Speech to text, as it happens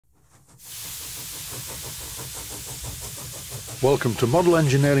Welcome to Model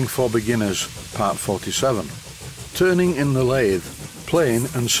Engineering for Beginners, Part 47. Turning in the lathe, plain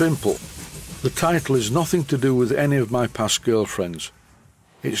and simple. The title is nothing to do with any of my past girlfriends.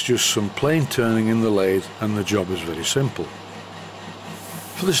 It's just some plain turning in the lathe and the job is very simple.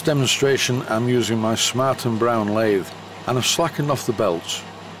 For this demonstration I'm using my Smart & Brown lathe and I've slackened off the belts,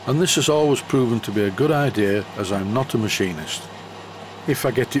 and this has always proven to be a good idea as I'm not a machinist. If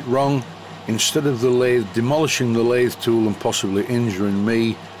I get it wrong, instead of the lathe demolishing the lathe tool and possibly injuring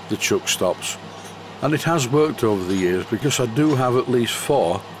me, the chuck stops. And it has worked over the years because I do have at least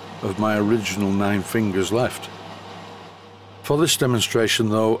 4 of my original 9 fingers left. For this demonstration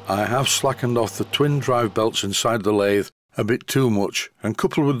though, I have slackened off the twin drive belts inside the lathe a bit too much, and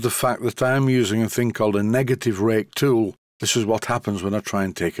coupled with the fact that I am using a thing called a negative rake tool, this is what happens when I try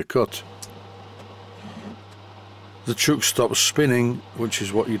and take a cut. The chuck stops spinning, which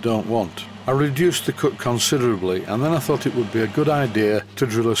is what you don't want. I reduced the cut considerably, and then I thought it would be a good idea to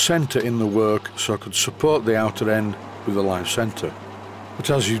drill a centre in the work so I could support the outer end with a live centre.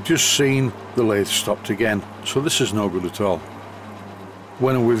 But as you've just seen, the lathe stopped again, so this is no good at all.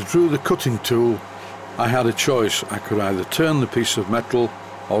 When I withdrew the cutting tool, I had a choice. I could either turn the piece of metal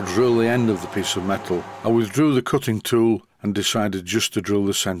or drill the end of the piece of metal. I withdrew the cutting tool and decided just to drill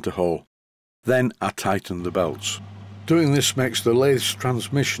the centre hole. Then I tightened the belts. Doing this makes the lathe's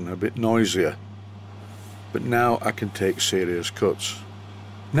transmission a bit noisier, but now I can take serious cuts.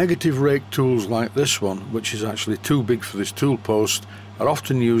 Negative rake tools like this one, which is actually too big for this tool post, are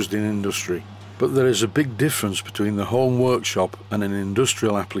often used in industry, but there is a big difference between the home workshop and an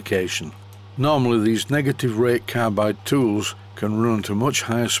industrial application. Normally these negative rake carbide tools can run at a much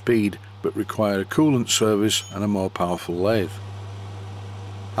higher speed but require a coolant service and a more powerful lathe.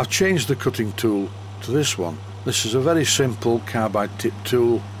 I've changed the cutting tool to this one. This is a very simple carbide tip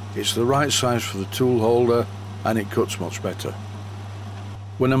tool. It's the right size for the tool holder and it cuts much better.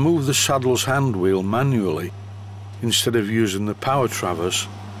 When I move the saddle's hand wheel manually, instead of using the power traverse,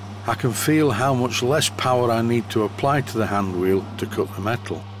 I can feel how much less power I need to apply to the hand wheel to cut the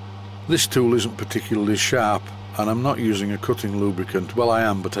metal. This tool isn't particularly sharp and I'm not using a cutting lubricant. Well, I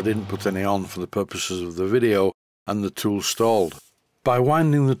am, but I didn't put any on for the purposes of the video and the tool stalled. By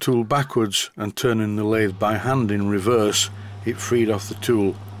winding the tool backwards and turning the lathe by hand in reverse, it freed off the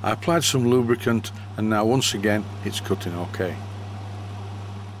tool. I applied some lubricant and now once again it's cutting okay.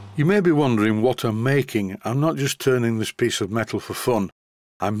 You may be wondering what I'm making. I'm not just turning this piece of metal for fun.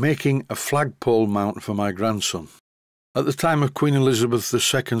 I'm making a flagpole mount for my grandson. At the time of Queen Elizabeth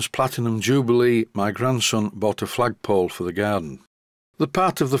II's Platinum Jubilee, my grandson bought a flagpole for the garden. The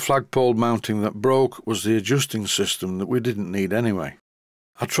part of the flagpole mounting that broke was the adjusting system that we didn't need anyway.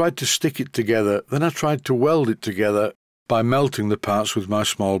 I tried to stick it together, then I tried to weld it together by melting the parts with my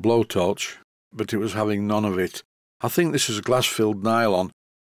small blowtorch, but it was having none of it. I think this is glass-filled nylon.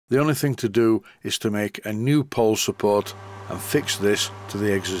 The only thing to do is to make a new pole support and fix this to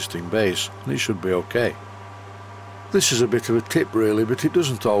the existing base, and it should be okay. This is a bit of a tip really, but it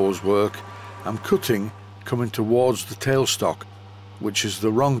doesn't always work. I'm cutting coming towards the tailstock, which is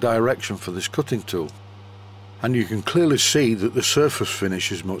the wrong direction for this cutting tool. And you can clearly see that the surface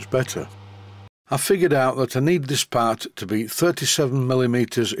finish is much better. I figured out that I need this part to be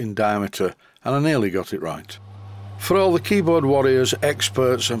 37mm in diameter, and I nearly got it right. For all the keyboard warriors,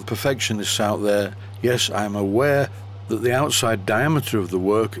 experts and perfectionists out there, yes, I am aware that the outside diameter of the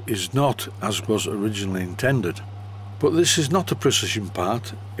work is not as was originally intended. But this is not a precision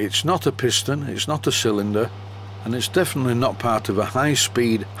part, it's not a piston, it's not a cylinder, and it's definitely not part of a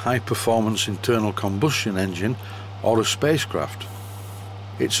high-speed, high-performance internal combustion engine or a spacecraft.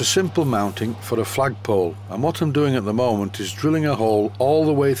 It's a simple mounting for a flagpole, and what I'm doing at the moment is drilling a hole all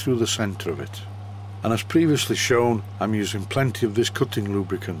the way through the centre of it. And as previously shown, I'm using plenty of this cutting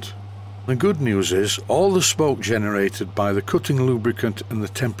lubricant. The good news is, all the smoke generated by the cutting lubricant and the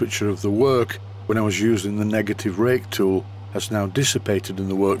temperature of the work when I was using the negative rake tool has now dissipated in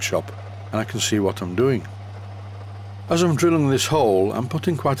the workshop, and I can see what I'm doing. As I'm drilling this hole, I'm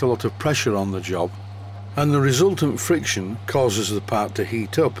putting quite a lot of pressure on the job, and the resultant friction causes the part to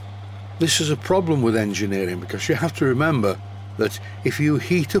heat up. This is a problem with engineering because you have to remember that if you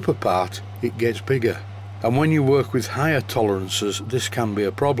heat up a part, it gets bigger, and when you work with higher tolerances, this can be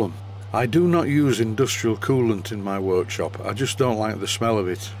a problem. I do not use industrial coolant in my workshop, I just don't like the smell of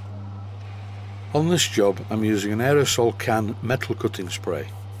it. On this job, I'm using an aerosol can metal cutting spray.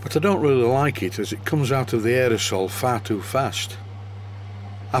 But I don't really like it as it comes out of the aerosol far too fast.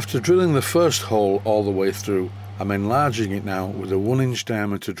 After drilling the first hole all the way through, I'm enlarging it now with a 1-inch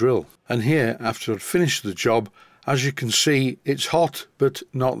diameter drill. And here, after I'd finished the job, as you can see, it's hot, but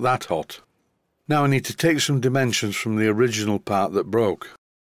not that hot. Now I need to take some dimensions from the original part that broke.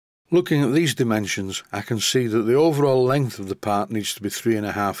 Looking at these dimensions, I can see that the overall length of the part needs to be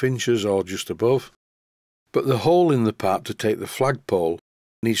 3.5 inches or just above, but the hole in the part to take the flagpole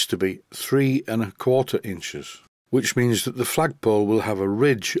needs to be 3.25 inches, which means that the flagpole will have a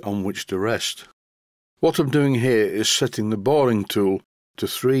ridge on which to rest. What I'm doing here is setting the boring tool to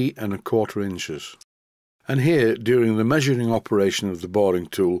 3.25 inches. And here, during the measuring operation of the boring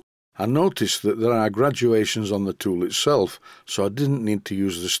tool, I noticed that there are graduations on the tool itself, so I didn't need to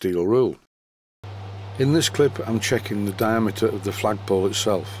use the steel rule. In this clip I'm checking the diameter of the flagpole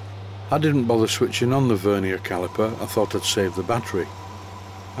itself. I didn't bother switching on the vernier caliper, I thought I'd save the battery.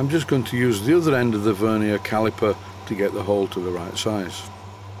 I'm just going to use the other end of the vernier caliper to get the hole to the right size.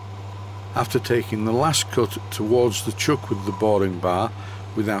 After taking the last cut towards the chuck with the boring bar,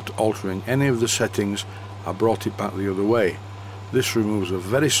 without altering any of the settings, I brought it back the other way. This removes a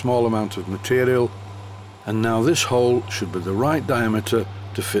very small amount of material, and now this hole should be the right diameter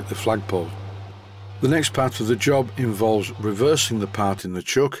to fit the flagpole. The next part of the job involves reversing the part in the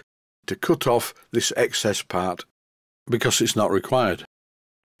chuck to cut off this excess part, because it's not required.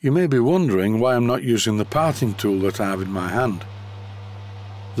 You may be wondering why I'm not using the parting tool that I have in my hand.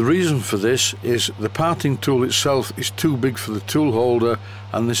 The reason for this is the parting tool itself is too big for the tool holder,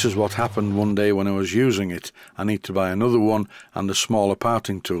 and this is what happened one day when I was using it. I need to buy another one and a smaller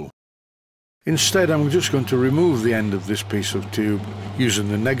parting tool. Instead, I'm just going to remove the end of this piece of tube using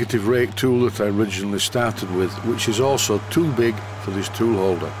the negative rake tool that I originally started with, which is also too big for this tool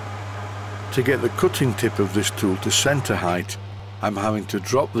holder. To get the cutting tip of this tool to center height, I'm having to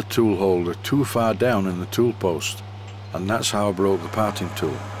drop the tool holder too far down in the tool post, and that's how I broke the parting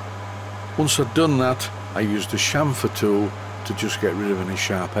tool. Once I'd done that, I used a chamfer tool to just get rid of any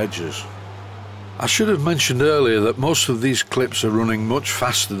sharp edges. I should have mentioned earlier that most of these clips are running much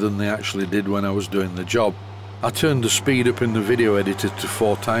faster than they actually did when I was doing the job. I turned the speed up in the video editor to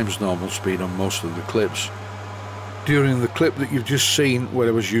 4 times normal speed on most of the clips. During the clip that you've just seen, where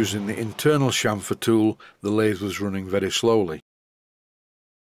I was using the internal chamfer tool, the lathe was running very slowly.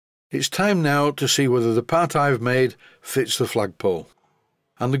 It's time now to see whether the part I've made fits the flagpole.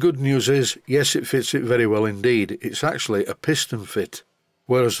 And the good news is, yes, it fits it very well indeed. It's actually a piston fit,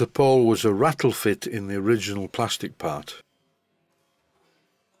 whereas the pole was a rattle fit in the original plastic part.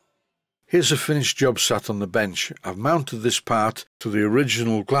 Here's a finished job sat on the bench. I've mounted this part to the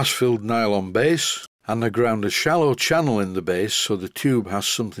original glass-filled nylon base, and I ground a shallow channel in the base so the tube has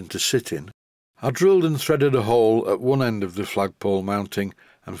something to sit in. I drilled and threaded a hole at one end of the flagpole mounting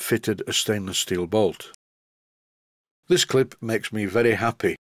and fitted a stainless steel bolt. This clip makes me very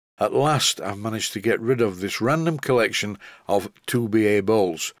happy. At last I've managed to get rid of this random collection of 2BA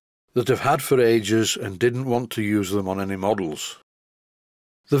bolts that I've had for ages and didn't want to use them on any models.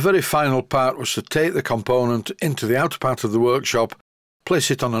 The very final part was to take the component into the outer part of the workshop,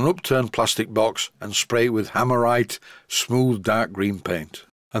 place it on an upturned plastic box and spray it with Hammerite smooth dark green paint.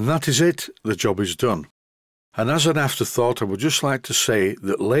 And that is it, the job is done. And as an afterthought, I would just like to say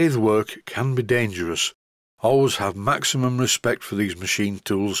that lathe work can be dangerous. Always have maximum respect for these machine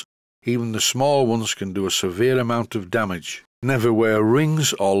tools. Even the small ones can do a severe amount of damage. Never wear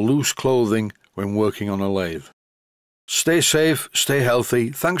rings or loose clothing when working on a lathe. Stay safe, stay healthy,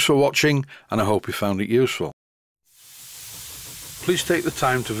 thanks for watching, and I hope you found it useful. Please take the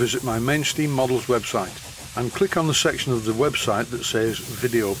time to visit my Mainsteam Models website and click on the section of the website that says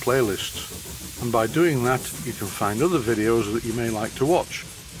Video Playlists. And by doing that, you can find other videos that you may like to watch.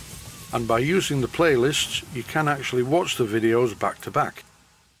 And by using the playlists, you can actually watch the videos back to back.